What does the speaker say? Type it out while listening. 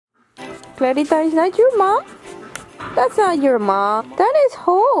Clarita, is that your mom? That's not your mom. That is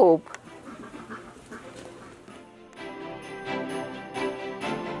Hope.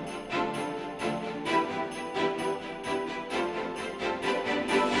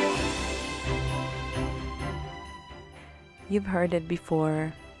 You've heard it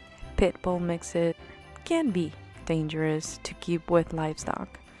before. Pit bull mixes can be dangerous to keep with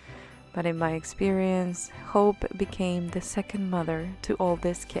livestock. But in my experience, Hope became the second mother to all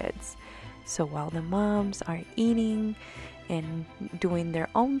these kids. So while the moms are eating and doing their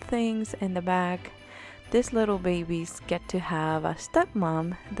own things in the back, these little babies get to have a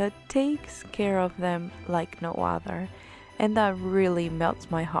stepmom that takes care of them like no other. And that really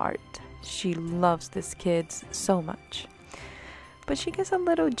melts my heart. She loves these kids so much. But she gets a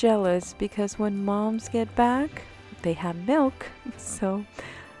little jealous because when moms get back, they have milk. So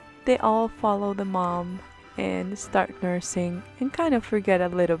they all follow the mom and start nursing and kind of forget a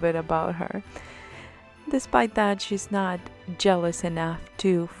little bit about her. Despite that, she's not jealous enough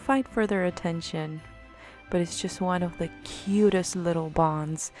to fight for their attention, but it's just one of the cutest little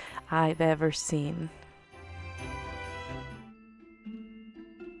bonds I've ever seen.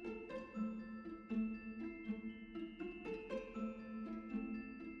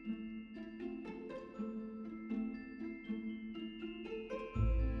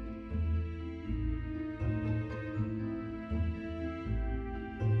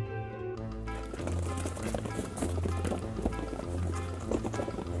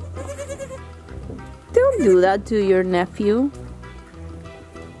 Don't do that to your nephew.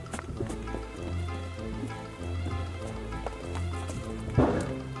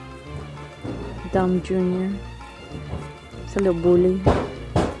 Dumb Junior. It's a little bully.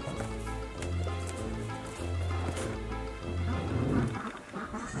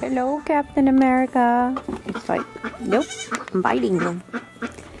 Hello, Captain America. It's like, nope, I'm biting you.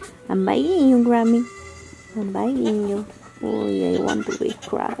 I'm biting you, Grammy. I'm biting you. Oh, yeah, you want to be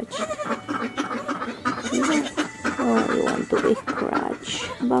scratched. Oh, you want to be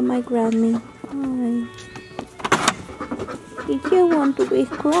scratched by my Grammy. Hi. Did you want to be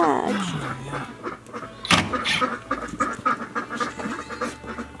scratched?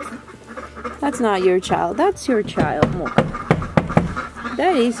 That's not your child. That's your child, Mocha.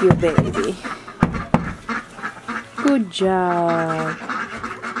 That is your baby. Good job.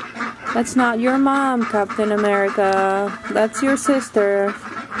 That's not your mom, Captain America. That's your sister.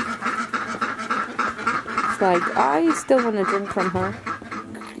 It's like, I still want to drink from her.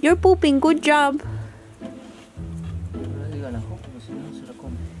 You're pooping. Good job.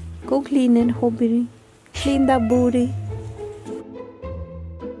 Go clean it, Hobby. Clean that booty.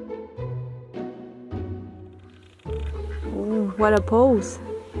 Oh, what a pose.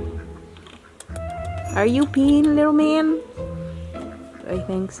 Are you peeing, little man? I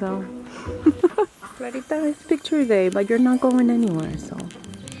think so. Clarita, it's picture day, but you're not going anywhere, so.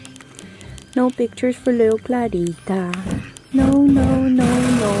 No pictures for little Clarita. No, no, no,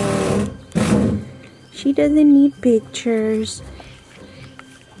 no. She doesn't need pictures.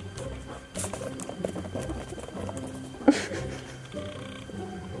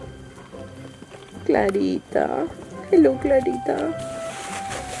 Clarita. Hello, Clarita.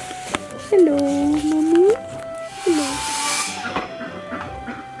 Hello, mommy. Hello.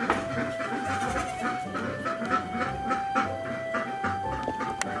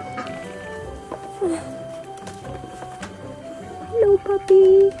 Hello,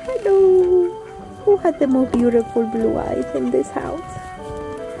 puppy. Hello. Who had the most beautiful blue eyes in this house?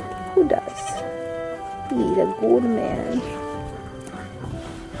 Who does? He's a good man.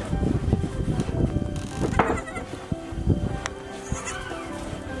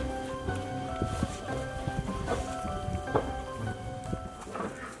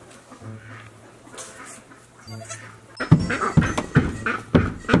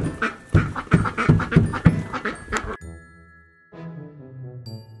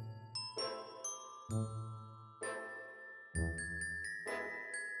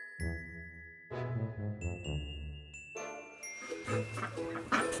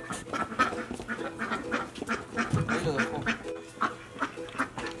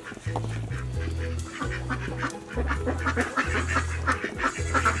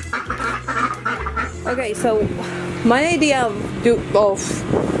 Okay, so my idea of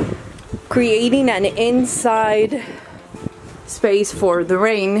creating an inside space for the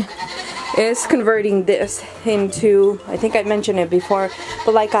rain is converting this into, I think I mentioned it before,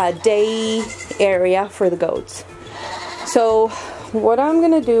 but like a day area for the goats. So what I'm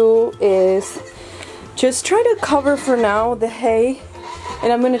gonna do is just try to cover for now the hay,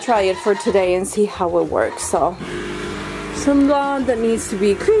 and I'm gonna try it for today and see how it works. So some lawn that needs to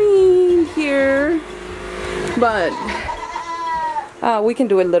be cleaned here, but we can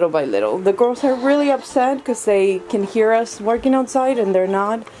do it little by little. The girls are really upset because they can hear us working outside and they're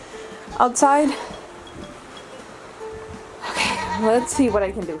not outside. Okay, let's see what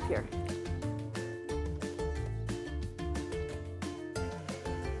I can do here.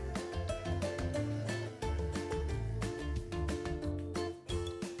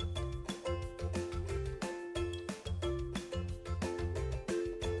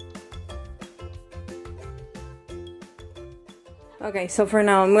 Okay, so for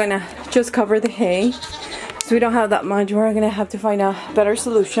now I'm gonna just cover the hay. So we don't have that much. We're gonna have to find a better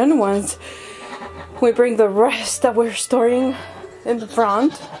solution once we bring the rest that we're storing in the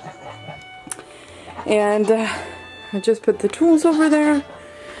front. And I just put the tools over there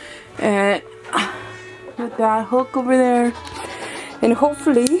and put that hook over there. And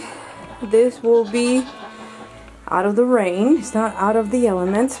hopefully this will be out of the rain. It's not out of the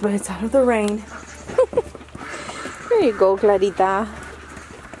elements, but it's out of the rain. There you go, Clarita.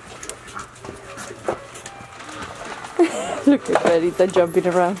 Look at Clarita jumping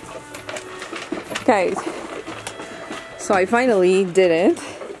around. Guys, so I finally did it.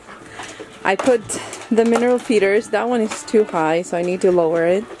 I put the mineral feeders. That one is too high, so I need to lower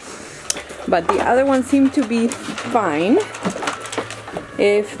it. But the other one seemed to be fine.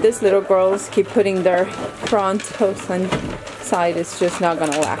 If these little girls keep putting their front hooks on side, it's just not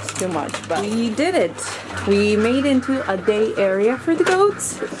gonna last too much. But we did it. We made into a day area for the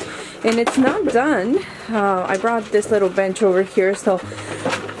goats, and it's not done. I brought this little bench over here, so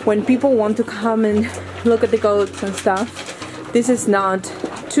when people want to come and look at the goats and stuff, this is not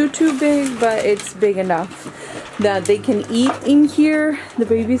too big, but it's big enough that they can eat in here. The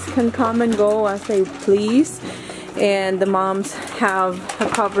babies can come and go as they please, and the moms have a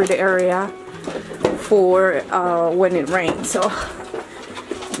covered area for when it rains. So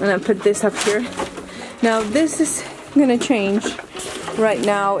I'm gonna put this up here. Now this is gonna change. Right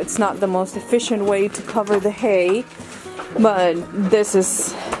now it's not the most efficient way to cover the hay, but this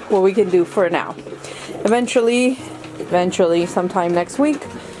is what we can do for now. Eventually sometime next week,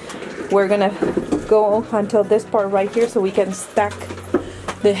 we're gonna go until this part right here so we can stack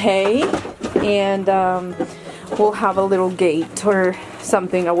the hay, and we'll have a little gate or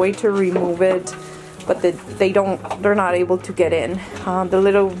something, a way to remove it, but they're not able to get in. The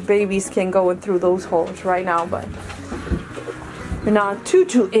little babies can go in through those holes right now, but we're not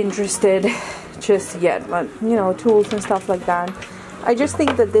too interested just yet. But you know, tools and stuff like that. I just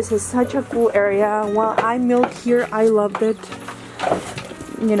think that this is such a cool area. While I milk here, I loved it.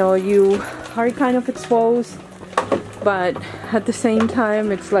 You know, you are kind of exposed, but at the same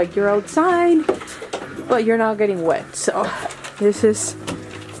time it's like you're outside but you're not getting wet. So this is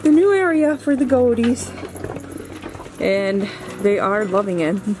the new area for the goaties, and they are loving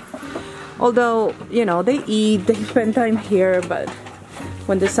it. Although, you know, they eat, they spend time here, but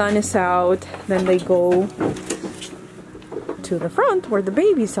when the sun is out, then they go to the front where the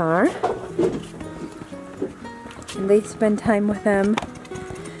babies are, and they spend time with them.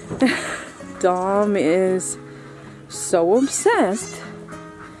 Dom is so obsessed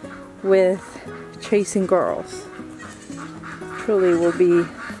with chasing girls. Truly will be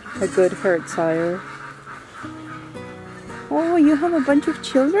a good herd sire. Oh, you have a bunch of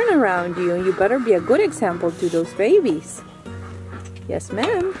children around you. You better be a good example to those babies. Yes,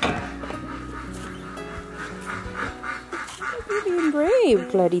 ma'am. You're being brave,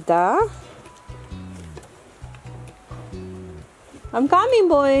 Clarita. I'm coming,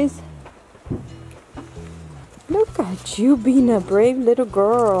 boys. Look at you being a brave little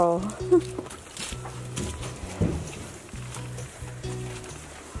girl.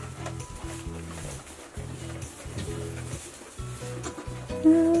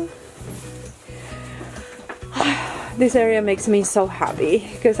 This area makes me so happy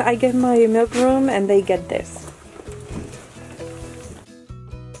because I get my milk room and they get this.